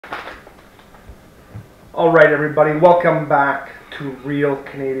Alright everybody, welcome back to Real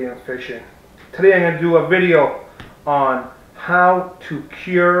Canadian Fishing. Today I'm going to do a video on how to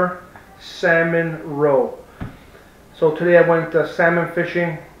cure salmon roe. So today I went salmon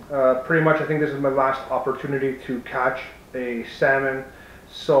fishing. Pretty much I think this is my last opportunity to catch a salmon.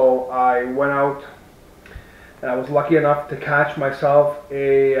 So I went out and I was lucky enough to catch myself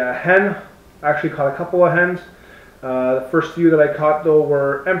a hen. I actually caught a couple of hens. The first few that I caught though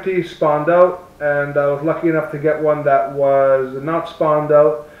were empty, spawned out, and I was lucky enough to get one that was not spawned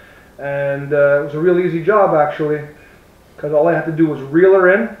out, and it was a real easy job actually, because all I had to do was reel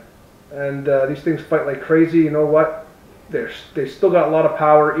her in, and these things fight like crazy. You know what? They still got a lot of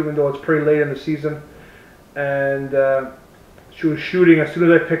power even though it's pretty late in the season, and she was shooting as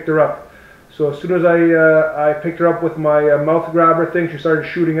soon as I picked her up. So as soon as I picked her up with my mouth grabber thing, she started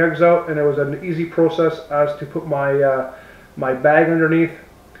shooting eggs out, and it was an easy process as to put my my bag underneath,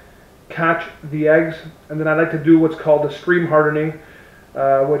 catch the eggs, and then I like to do what's called the stream hardening,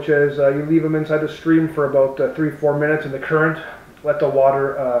 which is you leave them inside the stream for about 3-4 minutes in the current, let the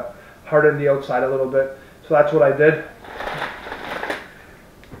water harden the outside a little bit. So that's what I did.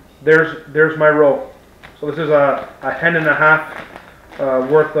 There's my roe. So this is a hen and a half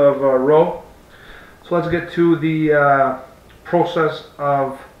worth of roe. So let's get to the process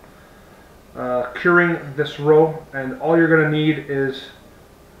of curing this roe, and all you're going to need is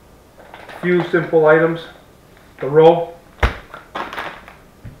a few simple items: the roe,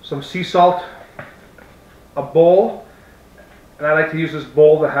 some sea salt, a bowl, and I like to use this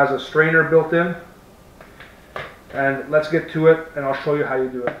bowl that has a strainer built in. And let's get to it, and I'll show you how you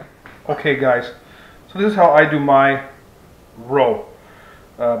do it. Okay guys, so this is how I do my roe.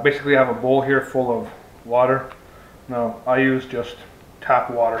 Basically I have a bowl here full of water. Now I use just tap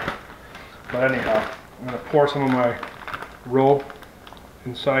water, but anyhow, I'm going to pour some of my roe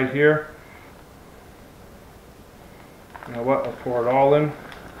inside here. You know what, I'll pour it all in,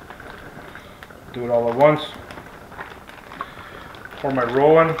 do it all at once. Pour my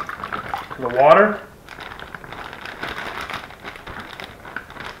roe in to the water.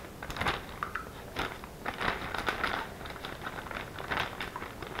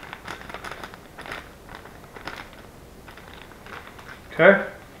 Okay,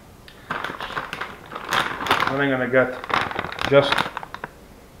 then I'm going to get just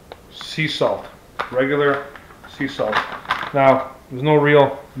sea salt, regular sea salt. Now, there's no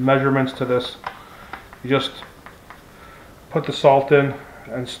real measurements to this. You just put the salt in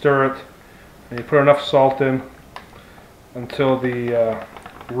and stir it, and you put enough salt in until the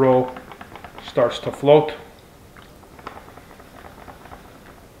roe starts to float.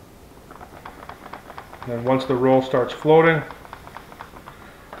 And then once the roe starts floating,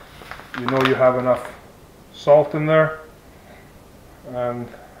 you know you have enough salt in there, and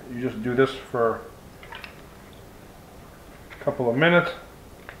you just do this for a couple of minutes.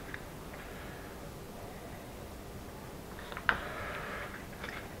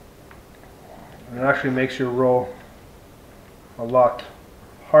 And it actually makes your roe a lot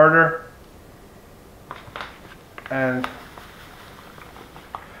harder and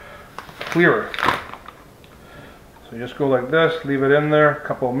clearer. So you just go like this, leave it in there a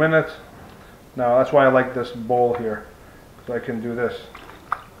couple of minutes. Now that's why I like this bowl here, because I can do this.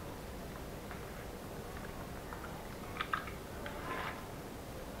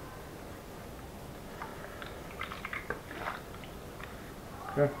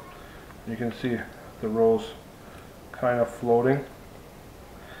 Okay. You can see the roes kind of floating.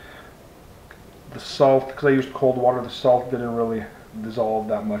 The salt, because I used cold water, the salt didn't really dissolve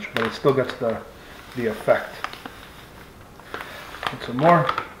that much, but it still gets the effect. Put some more.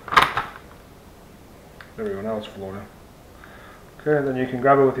 There we go, now it's floating. Okay, then you can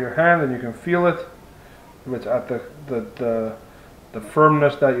grab it with your hand and you can feel it. If it's at the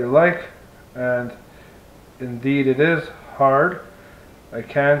firmness that you like, and indeed it is hard. I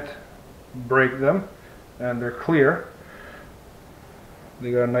can't break them, and they're clear.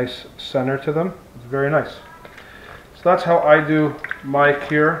 They got a nice center to them. It's very nice. So that's how I do my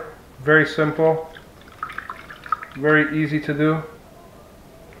cure. Very simple, very easy to do.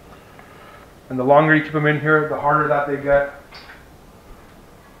 And the longer you keep them in here, the harder that they get.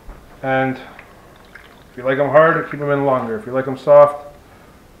 And if you like them hard, keep them in longer. If you like them soft,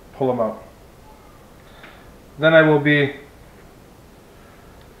 pull them out. Then I will be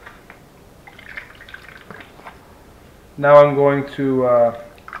now I'm going to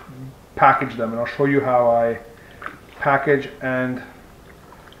package them, and I'll show you how I package and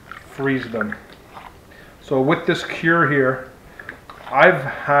freeze them. So with this cure here, I've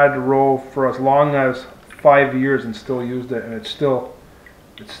had roe for as long as 5 years and still used it, and it's still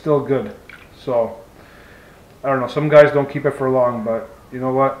good. So I don't know, some guys don't keep it for long, but you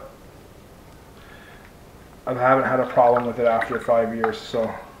know what? I haven't had a problem with it after 5 years,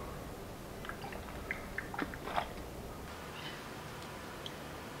 so.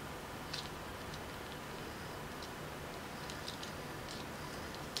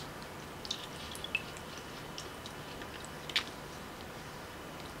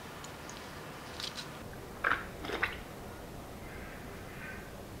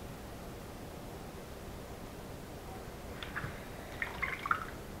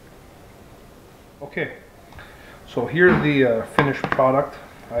 Okay, so here's the finished product.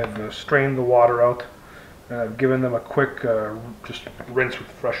 I've strained the water out and I've given them a quick just rinse with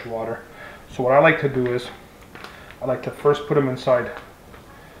fresh water. So what I like to do is I like to first put them inside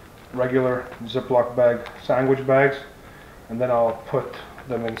regular Ziploc bag sandwich bags, and then I'll put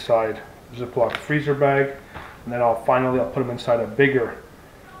them inside Ziploc freezer bag, and then I'll put them inside a bigger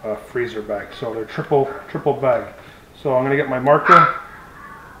freezer bag. So they're triple bag. So I'm going to get my marker.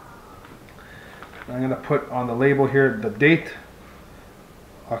 I'm going to put on the label here the date,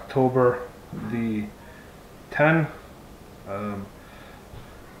 October the 10.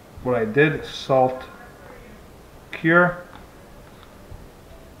 What I did, salt cure.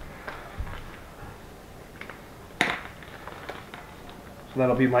 So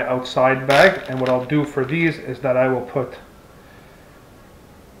that'll be my outside bag, and what I'll do for these is that I will put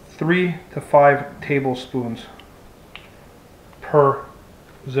 3 to 5 tablespoons per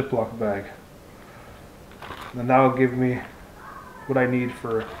Ziploc bag. And that will give me what I need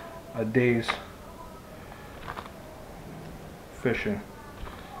for a day's fishing.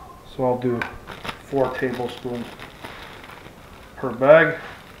 So I'll do 4 tablespoons per bag,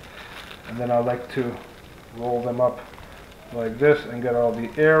 and then I like to roll them up like this and get all the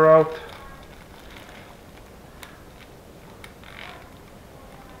air out.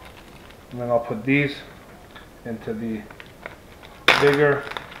 And then I'll put these into the bigger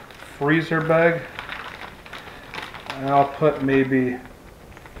freezer bag. And I'll put maybe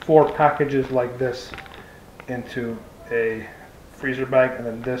 4 packages like this into a freezer bag, and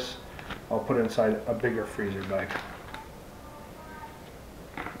then this I'll put inside a bigger freezer bag.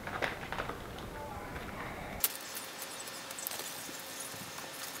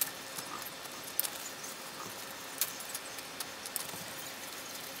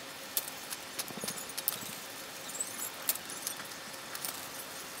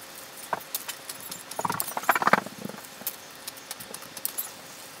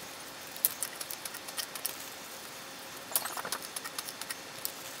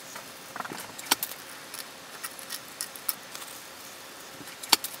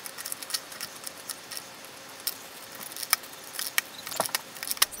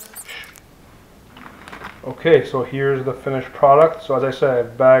 Okay, so here's the finished product. So as I said,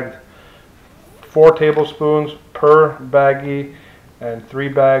 I've bagged 4 tablespoons per baggie and 3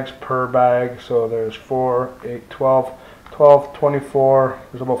 bags per bag. So there's 4, 8, 12, 24.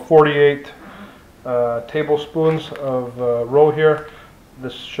 There's about 48 tablespoons of roe here.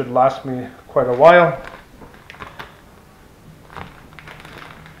 This should last me quite a while.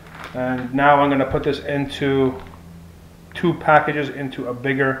 And now I'm going to put this into 2 packages into a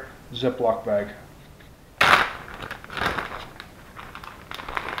bigger Ziploc bag.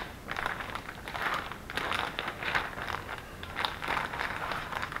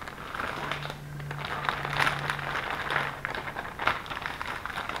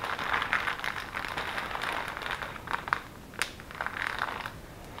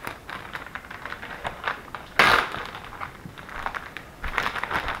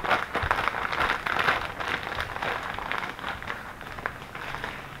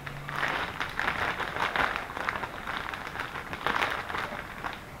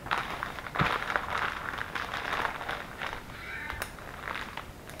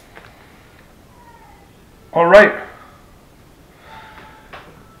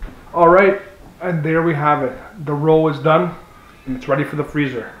 All right, and there we have it. The roe is done, and it's ready for the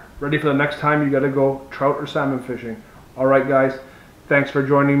freezer. Ready for the next time you gotta go trout or salmon fishing. All right, guys, thanks for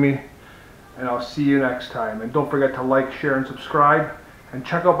joining me, and I'll see you next time. And don't forget to like, share, and subscribe, and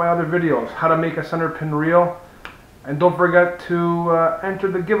check out my other videos, how to make a center pin reel, and don't forget to enter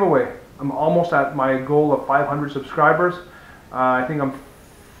the giveaway. I'm almost at my goal of 500 subscribers. I think I'm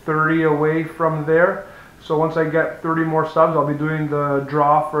 30 away from there. So once I get 30 more subs, I'll be doing the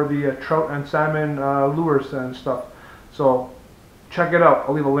draw for the trout and salmon lures and stuff. So check it out.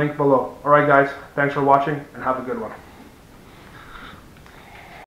 I'll leave a link below. Alright guys, thanks for watching and have a good one.